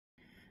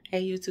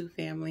Hey YouTube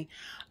family,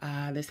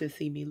 this is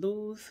See Me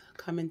Lose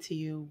coming to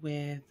you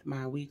with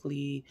my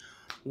weekly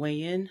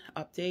weigh-in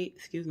update.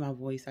 Excuse my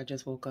voice, I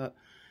just woke up.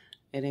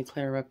 It didn't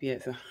clear up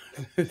yet, so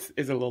it's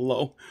a little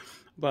low.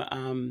 But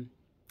I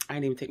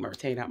didn't even take my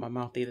retainer out my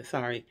mouth either,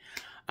 sorry.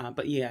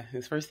 But yeah,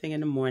 it's first thing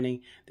in the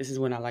morning. This is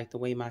when I like to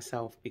weigh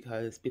myself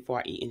because before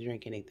I eat and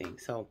drink anything.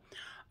 So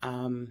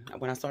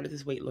when I started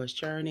this weight loss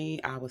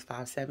journey, I was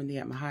 570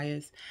 at my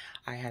highest.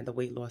 I had the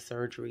weight loss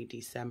surgery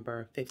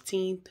December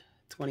 15th,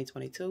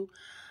 2022.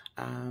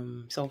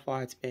 So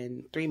far it's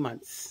been 3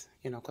 months,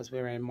 because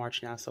we're in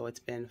March now, so it's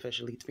been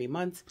officially 3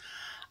 months.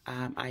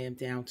 I am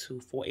down to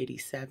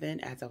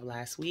 487 as of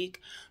last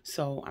week,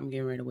 so I'm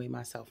getting ready to weigh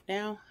myself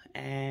now,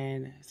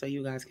 and so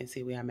you guys can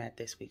see where I'm at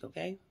this week,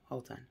 okay?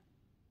 Hold on.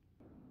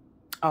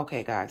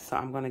 Okay guys, so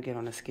I'm gonna get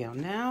on the scale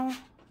now.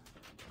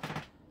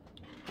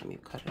 Let me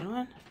cut it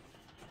on.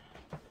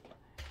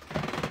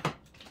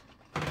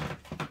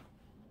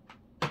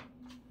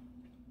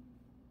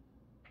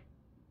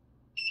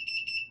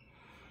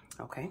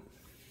 Okay,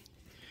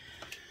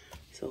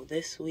 so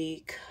this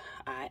week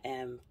I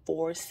am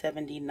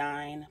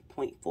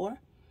 479.4.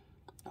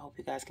 I hope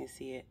you guys can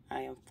see it.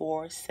 I am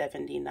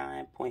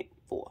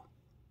 479.4.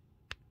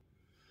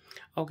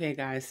 Okay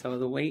guys, so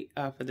the weight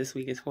for this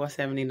week is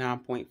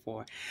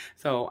 479.4.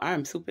 So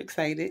I'm super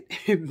excited.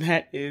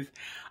 That is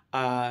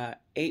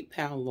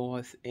 8-pound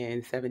loss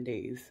in 7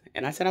 days.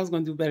 And I said I was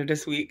going to do better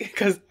this week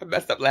because I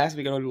messed up last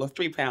week and only lost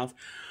 3 pounds.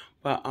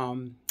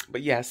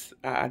 But yes,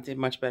 I did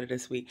much better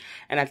this week.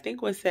 And I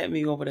think what set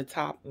me over the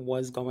top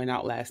was going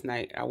out last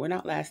night. I went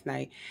out last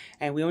night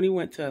and we only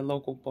went to a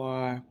local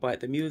bar,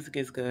 but the music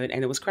is good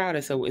and it was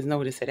crowded, so it was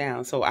nowhere to sit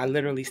down. So I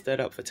literally stood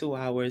up for 2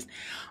 hours.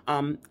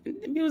 The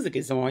music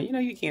is on,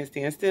 you can't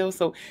stand still.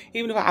 So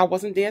even if I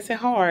wasn't dancing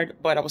hard,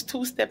 but I was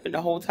two-stepping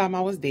the whole time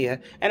I was there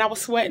and I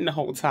was sweating the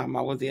whole time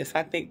I was there. So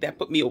I think that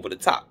put me over the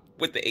top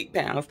with the 8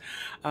 pounds.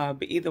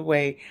 But either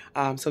way,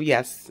 so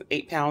yes,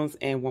 8 pounds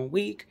in 1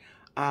 week.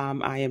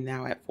 I am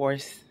now at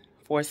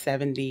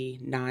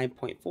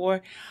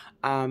 479.4.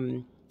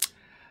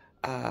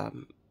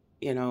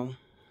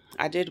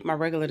 I did my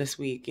regular this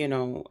week.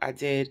 I'm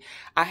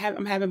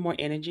having more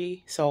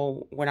energy.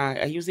 So when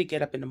I usually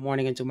get up in the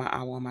morning and do my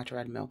hour on my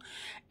treadmill,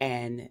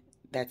 and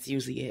that's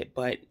usually it.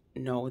 But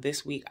no,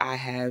 this week I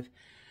have,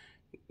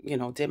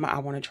 did my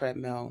hour on a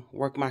treadmill,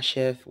 work my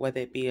shift, whether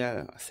it be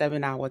a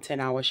 7-hour,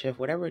 10-hour shift,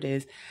 whatever it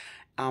is.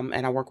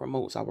 And I work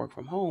remote, so I work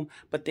from home,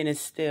 but then I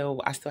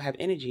still have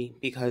energy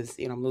because,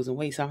 I'm losing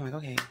weight. So I'm like,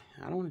 okay,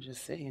 I don't want to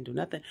just sit here and do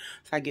nothing.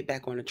 So I get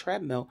back on the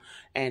treadmill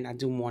and I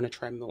do more on the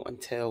treadmill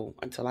until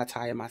I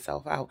tire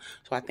myself out.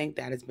 So I think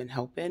that has been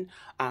helping.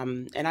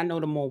 And I know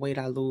the more weight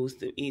I lose,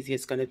 the easier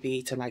it's going to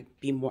be to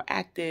be more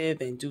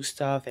active and do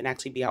stuff and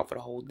actually be out for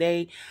the whole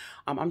day.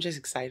 I'm just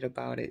excited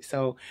about it.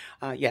 So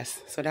yes,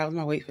 so that was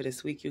my weight for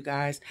this week, you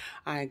guys.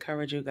 I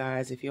encourage you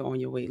guys, if you're on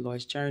your weight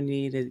loss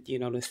journey,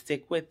 to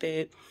stick with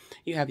it.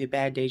 You have your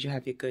bad days, you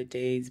have your good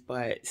days,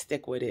 but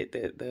stick with it.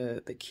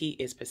 The key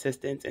is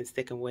persistence and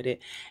sticking with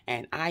it.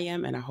 And I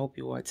am, and I hope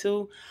you are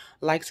too.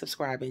 Like,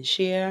 subscribe, and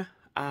share.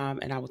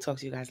 And I will talk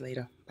to you guys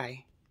later.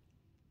 Bye.